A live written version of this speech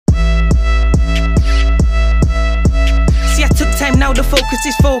now the focus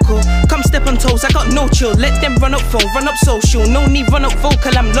is vocal. Come step on toes, I got no chill. Let them run up phone, run up social. No need run up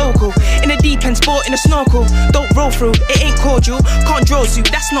vocal, I'm local. In a deep end, sport in a snorkel. Don't roll through, it ain't cordial. Can't draw you,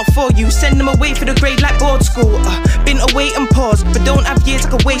 that's not for you. Send them away for the grade like board school. Been away and pause, but don't have years I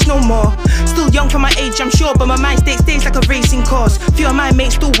can waste no more. Still young for my age, I'm sure, but my mind stays like a racing course. Few of my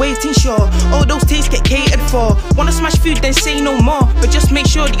mates still waiting, sure. All those tastes get catered for. Wanna smash food, then say no more. But just make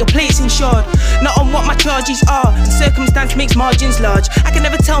sure that your plate's insured. Not on what my charges are, and circumstance makes margins large. I can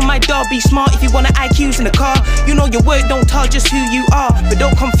never tell my dog be smart if you want IQs in the car. You know your work don't tell just who you are, but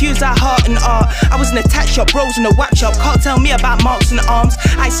don't confuse our heart and art. I was in a tat shop, bros in a whack shop. Can't tell me about marks and arms.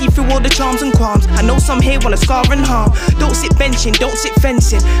 I see through all the charms and qualms. I know some here wanna scar and harm. Don't sit benching, don't sit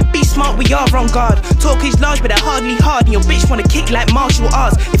fencing. Be smart, we are on guard. Talk is large, but they're hardly hard. And your bitch wanna kick like martial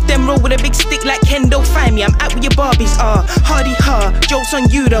arts. If them roll with a big stick like Kendo, find me, I'm out where your Barbies are. Hardy ha, jokes on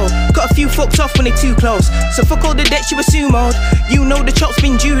you though. Got a few fucked off when they too close. So fuck all the debts you assume owed. You know the chop's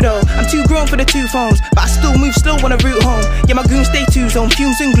been judo. I'm too grown for the two phones, but I still move slow on a route home. Yeah, my goons stay two zone,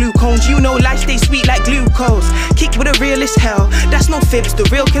 fumes and glucones. You know life stays sweet like glucose. Kick with a real as hell, that's no fibs, the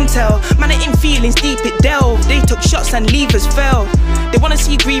real can tell. Man, it in feelings deep it delve. They took shots and levers fell. They wanna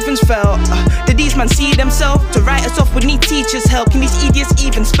see grievance fell. Did these man see themselves? To write us off would need teachers' help. Can these idiots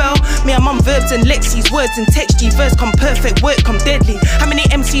even spell? Me, I'm on verbs and lexies, words and text. Verse come perfect, work come deadly. How many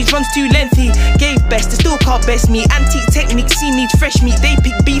MCs runs too lengthy? Gave best, they still can't best me. Antique techniques, C needs fresh meat. They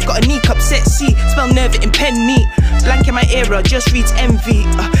pick beef, got a knee cup set C. Spell Nerva in pen neat. Blank in my era, just reads envy.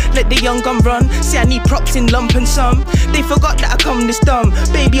 Let the young gun run. See I need props in lump and sum. They forgot that I come this dumb.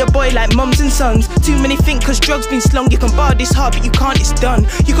 Baby a boy like mums and sons. Too many think cause drugs been slung. You can bar this hard but you can't, it's done.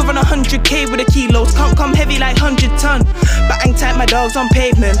 You can run 100k with the kilos. Can't come heavy like 100 ton. But hang tight my dogs on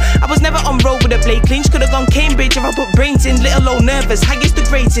pavement. I was never on road with a Blay clinch. Could've gone Cambridge if I put brains in. Little old nervous, highest the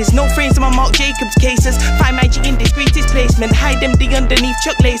greatest. No frames in my Mark Jacobs cases. Find my G in discreetest placement. Hide them D underneath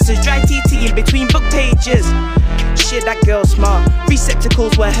chuck laces. Dry TT in between book pages. Shit, that girl smart.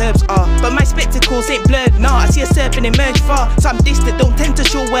 Receptacles where herbs are, but my spectacles ain't blurred, nah. I see a serpent emerge far, so I'm distant, don't tend to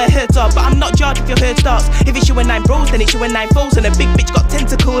show where hurts are. But I'm not jarred if your hurt starts. If it's you and 9 bros, then it's you and 9 foes. And a big bitch got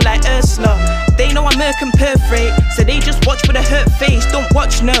tentacle like Ursula. They know I'm Merc and perforate, so they just watch with a hurt face. Don't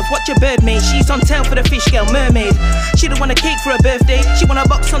watch Nerve, watch your bird mate. She's on tail for the fish girl mermaid. She don't want a cake for her birthday, she want a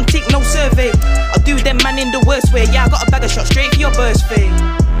box on tick, no survey. I'll do them man in the worst way. Yeah, I got a bag of shots straight for your birthday.